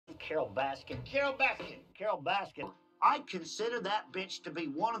Carole Baskin. Carole Baskin. Carole Baskin. I consider that bitch to be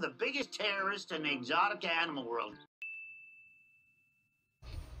one of the biggest terrorists in the exotic animal world.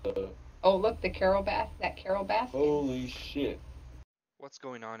 Oh, look, that Carole Baskin. Holy shit. What's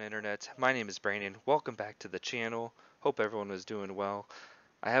going on, internet? My name is Brandon. Welcome back to the channel. Hope everyone is doing well.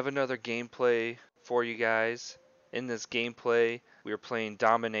 I have another gameplay for you guys. In this gameplay, we are playing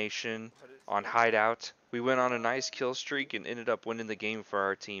Domination on Hideout. We went on a nice kill streak and ended up winning the game for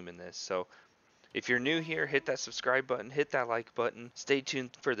our team in this. So if you're new here, hit that subscribe button, hit that like button. Stay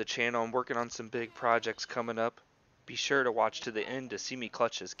tuned for the channel. I'm working on some big projects coming up. Be sure to watch to the end to see me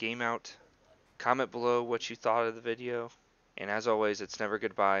clutch this game out. Comment below what you thought of the video. And as always, it's never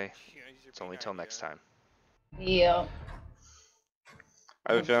goodbye. It's only till next time. Yeah.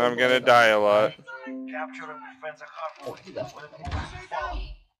 I have a feeling I'm gonna die a lot. Capture and defend the hard point.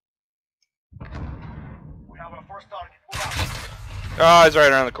 We have our first target. Oh, he's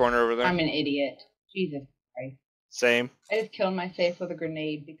right around the corner over there. I'm an idiot. Jesus Christ. Same. I just killed myself with a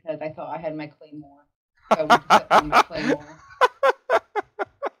grenade because I thought I had my claymore. So I went to put on my claymore.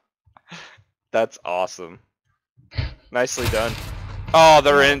 That's awesome. Nicely done. Oh,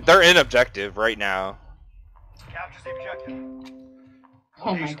 they're in objective right now. Capture the objective.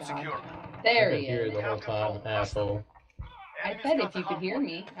 Oh my god. There he is. The whole time, asshole. I said if you could hear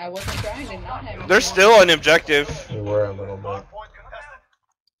me, I wasn't trying to not have. They're still in objective. You were a little bit. Hard point contested.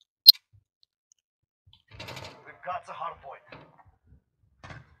 We've got the hard point.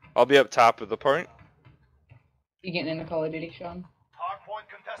 I'll be up top of the point. You getting into Call of Duty, Sean? Hard point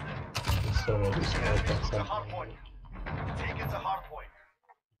contested. So we'll just Enemy that's took the hard happening. point. Taking the hard point.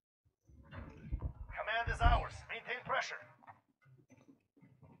 Command is ours. Maintain pressure.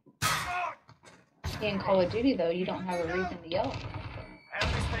 In Call of Duty, though, you don't have a reason to yell.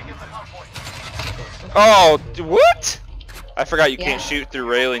 Enemy's taking the hard point. Oh, what? I forgot you Yeah. can't shoot through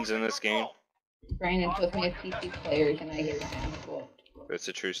railings in this game. Brandon's with me as PC players, and I get my ass whooped. It's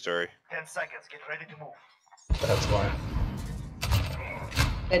a true story. 10 seconds. Get ready to move. That's why.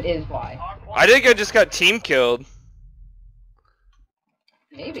 That is why. Hard point. I think I just got team killed.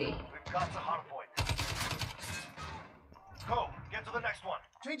 Maybe. We've got the hard point. Go. Get to the next one.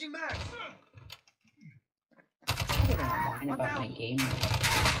 Changing max. I don't whine about my game.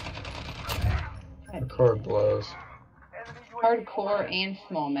 The cord blows. Enemy UAV Hardcore overhead. and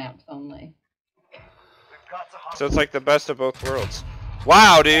small maps only. We've got the hard So it's like the best of both worlds.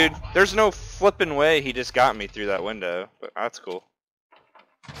 Wow, dude. There's no flipping way he just got me through that window. But that's cool.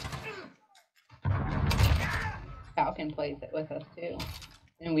 Falcon plays it with us too.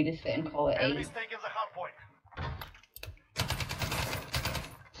 And we just sit and call it Enemy's 8. taking the hard point.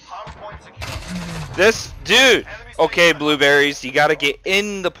 Hard point secure. This dude. Okay, blueberries, you gotta get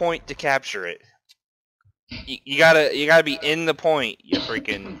in the point to capture it. You gotta be in the point, you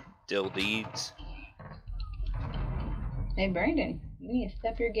freaking dildeeds. Hey, Brandon, you need to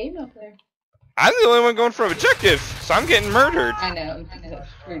step your game up there. I'm the only one going for objective, so I'm getting murdered. I know, that's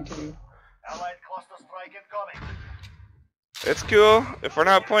true. Allied cluster strike incoming. It's cool. If we're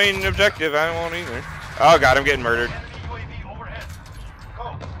not playing objective, I won't either. Oh god, I'm getting murdered. Enemy UAV overhead.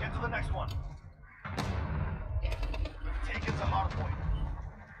 Go. Get to the next one. We've taken the hard point.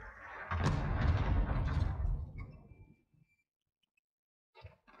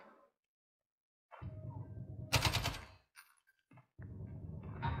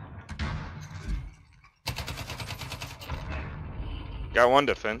 Got one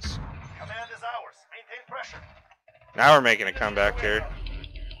defense. Command is ours. Maintain pressure. Now we're making a comeback here.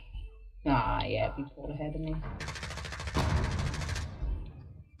 Nah, yeah, he pulled ahead of me.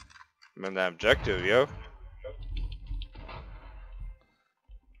 I'm in that objective, yo.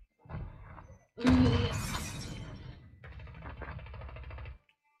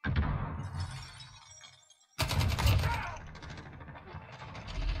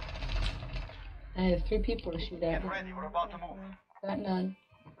 I have 3 people to shoot at. Get ready. We're about to move. Got none.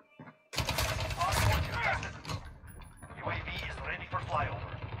 Hard point contested. UAV is ready for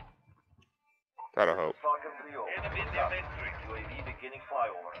flyover. Gotta hope. Falcon 3-0. Enemy in the inventory. UAV beginning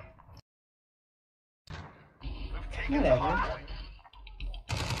flyover. We've taken the Whatever. hard point.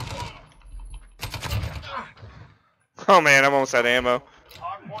 Oh man, I'm almost out of ammo.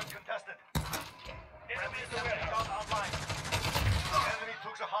 Hard point contested. Enemy is online. Enemy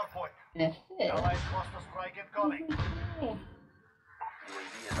took the hard point. That's it. Allied cluster strike incoming. UAV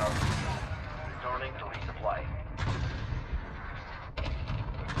is out. Returning to resupply.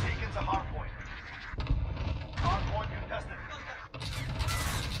 We've taken the hard point. Hard point contested.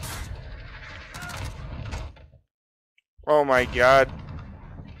 Oh my god.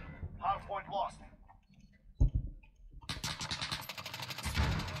 Hard point lost.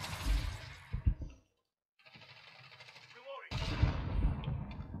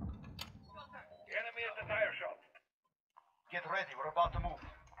 ready. We're about to move.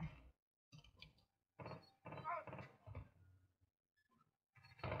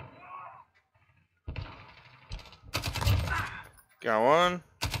 Got one.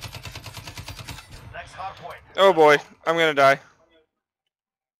 Next hard point. Oh boy, I'm gonna die.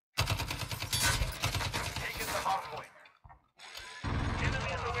 Taking the hard point.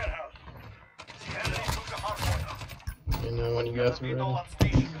 Enemy in the warehouse. The enemy took the hard point. You know when you guys are Torpedo ready. on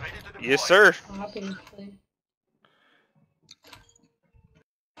station. Ready to deploy. Yes, sir. Obviously.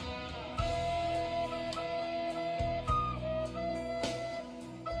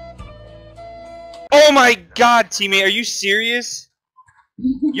 Oh my god, teammate, are you serious?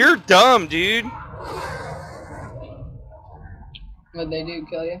 You're dumb, dude. What'd they do?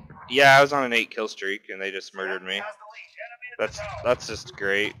 Kill you? Yeah, I was on an 8 kill streak and they just murdered me. Has the lead. Enemy in the tower. That's just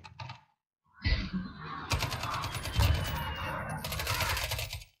great.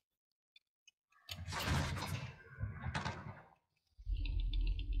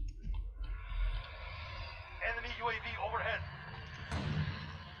 Enemy UAV overhead.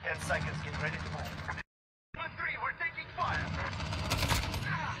 10 seconds. Get ready to move. 1-3. We're taking fire.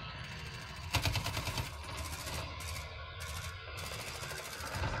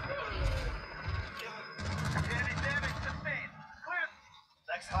 Enemy damage sustained. Clear.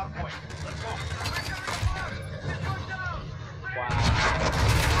 Next hard point. Let's go.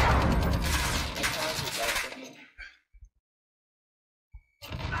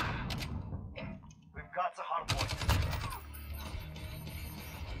 We've got the hard point.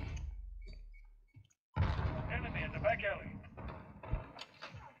 Enemy in the back alley.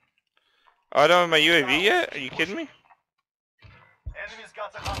 Oh, I don't have my UAV yet? Are you kidding me? Enemy's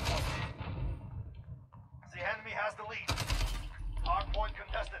got the hard point. The enemy has the lead. Hard point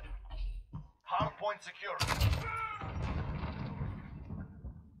contested. Hard point secure.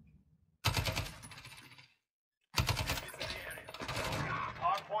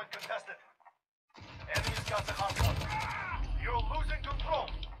 Hard point contested. Enemy's got the hard point. You're losing control.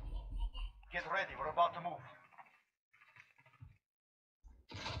 Get ready, we're about to move.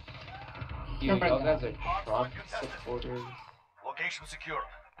 Oh my Y'all God. guys are Trump supporters. Location secure.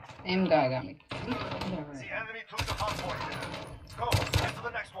 Same guy got me. The enemy took the hard point. Go, get to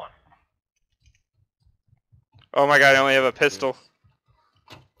the next one. Oh my god, I only have a pistol.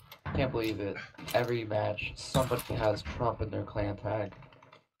 Can't believe it. Every match, somebody has Trump in their clan tag.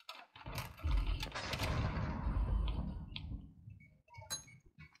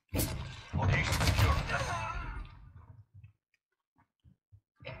 Location secure.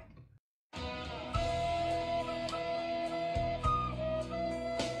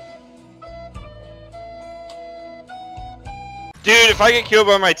 Dude, if I get killed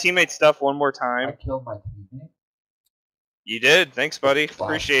by my teammate's stuff one more I time. killed my teammate. You did. Thanks, buddy. Flash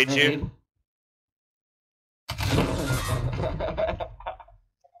Appreciate you. grenade.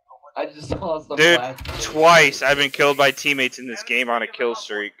 I just saw some Dude, flash grenade. twice I've been killed by teammates in this game on a kill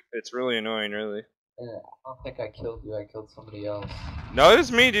streak. It's really annoying, really. Yeah, I don't think I killed you. I killed somebody else. No, it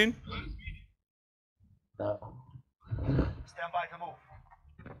was me, dude. No. Stand by to move.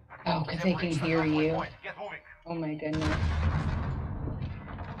 Oh, because they can Reach the hear halfway you. point. Get moving. Oh my goodness.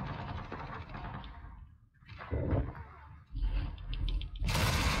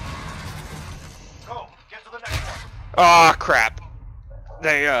 Go, get to the next one. Aw, crap.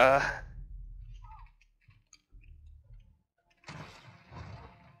 They,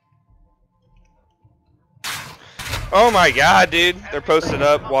 Oh my god, dude. They're posted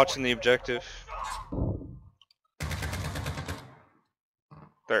up watching the objective.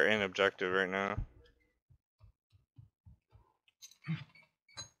 They're in objective right now.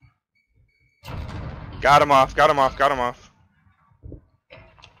 Got him off, got him off, got him off.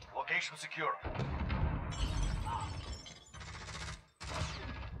 Location secure.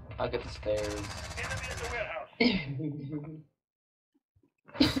 I'll get the stairs. Enemy in the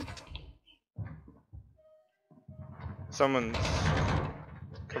warehouse. Someone's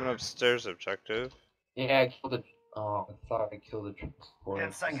coming upstairs objective. Yeah, I killed a. Oh, I thought I killed a transport.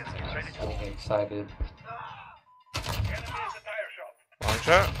 10 seconds, get ready to I'm move. excited. Enemy is the tire shop. Long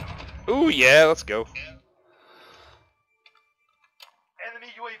shot. Ooh, yeah, let's go. Enemy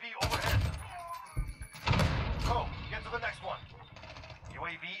UAV overhead. Go, get to the next one.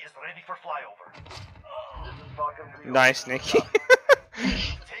 UAV is ready for flyover. This is Falcon 3. Nice, Nikki.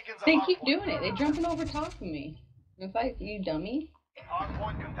 Taking the They hard keep point. doing it. They're jumping over top of me. It's like, you dummy. Hard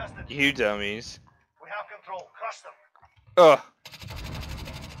point contested. You dummies. We have control. Crush them. Ugh.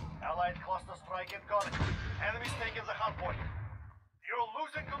 Allied cluster strike incoming. Enemies taking the hard point. You're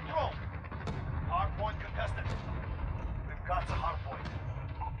losing control. Hard point contested. We've got the hard point.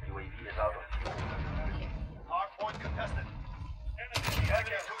 UAV is out of fuel. Hard point contested.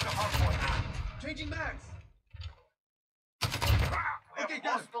 We have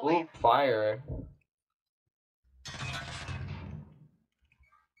lost the Ooh, lead. fire.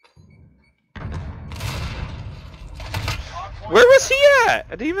 Where was he at?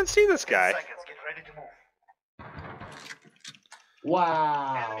 I didn't even see this guy. Seconds. Get ready to move.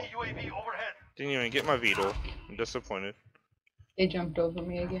 Wow. Enemy UAV overhead. Didn't even get my Beetle. I'm disappointed. They jumped over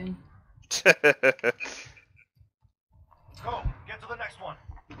me again. Go. Get to the next one.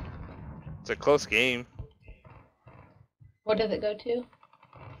 It's a close game. What does it go to?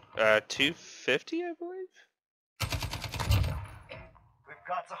 250, I believe. We've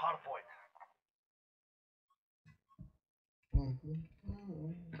got the hard point.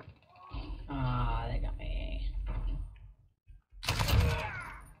 Ah, they got me.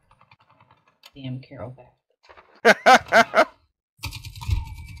 Damn Carole Baskin.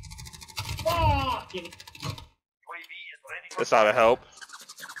 UAV is ready for This ought to help.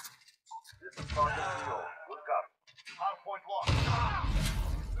 This is Sergeant Zero. Good copy. Hard point lost.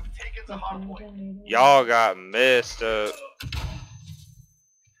 We've taken the hard point. Y'all got messed up.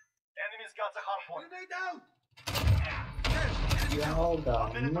 Enemy's got the hard point. Y'all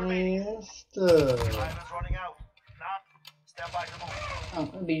got messed up. Time is running out. Now, stand by to move. Oh,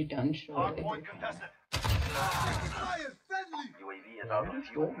 it'll be done Hard shortly. point contested. UAV is out of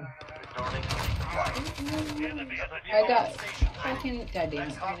fuel. Returning to supply. Enemy at the I got station. fucking goddamn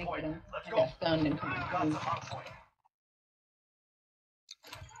it, I'm gonna get him. I got stunned and We've got the hard point.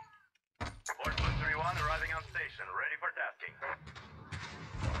 Port 131 arriving on station, ready for tasking.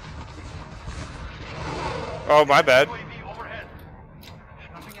 Oh, my bad. UAV overhead.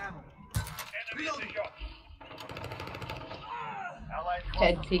 Enemy in the shot. Allied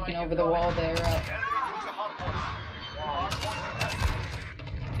Ted cluster peeking strike over the wall there. Enemy took the hard point. Hard point contested.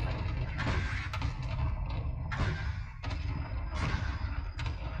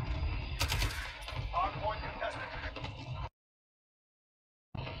 Hard point contested.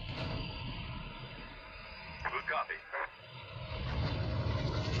 Good copy.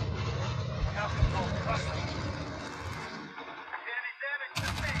 We have control. Trust them. Enemy damage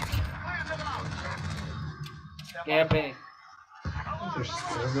sustained. Clear them out. Step on. Camping. They're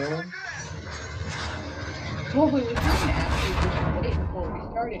still going? Well, we were trying to actually push it before we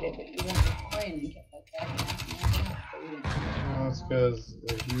started it, but you wanted to play and kept like that. So we didn't. Well, that's because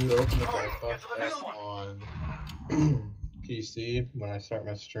if you open the bypass app on PC when I start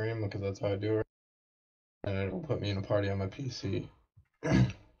my stream, because that's how I do it, and it'll put me in a party on my PC.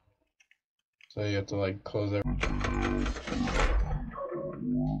 So you have to like close everything.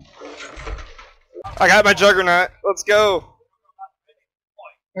 I got my Juggernaut. Let's go.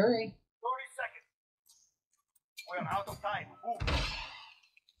 Hurry. 30 seconds. We're out of time. Move.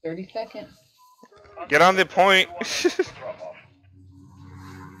 30 seconds. Get on the point.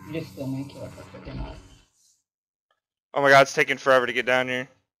 You just still make it up if you're not. Oh my god, it's taking forever to get down here.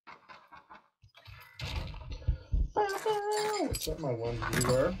 What's up, my one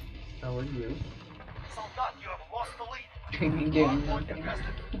viewer? How are you? Soldat, you have lost the lead. Streaming doing Hard point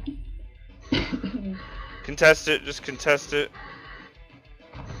nothing. contested. Contest it, just contest it.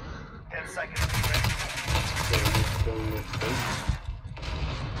 10 seconds.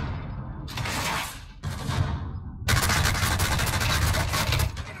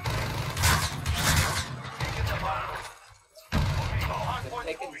 Taking the hard point. Okay, the hard They're point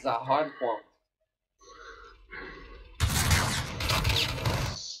taking moving. the hard point.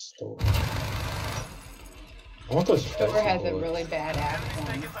 I want those Whoever has a festivals. really bad app Enemy's phone,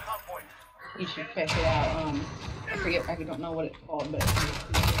 taking the hard point. you should check it out. I forget, I don't know what it's called, but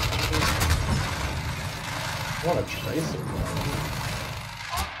I want a tracer.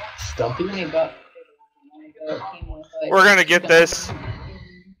 Stumpy? $20. We're gonna get this.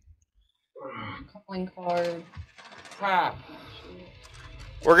 Calling card. Crap.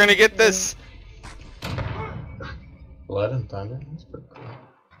 We're gonna get this. Blood and Thunder? That's pretty cool.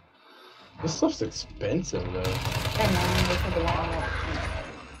 This stuff's expensive though. And then they put the wrong one.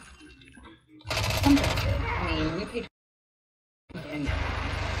 I mean, we paid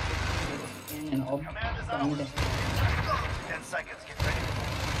and all Command is done. out. 10 seconds. Get ready.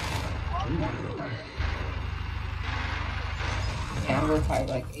 Yeah, we're probably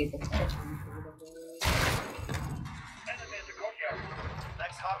like 8 of Enemy in the courtyard.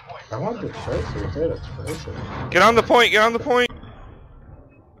 Next hard point. I want the tracer. If they had a tracer. Get on the point, get on the point.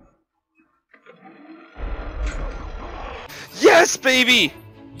 Yes, baby!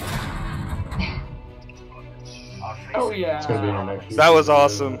 Oh It's gonna be yeah. our next That was video.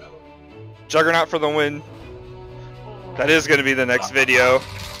 awesome. Juggernaut for the win. That is gonna be the next video.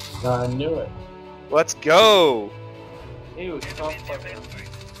 I knew it. Let's go! Ew, stop fucking.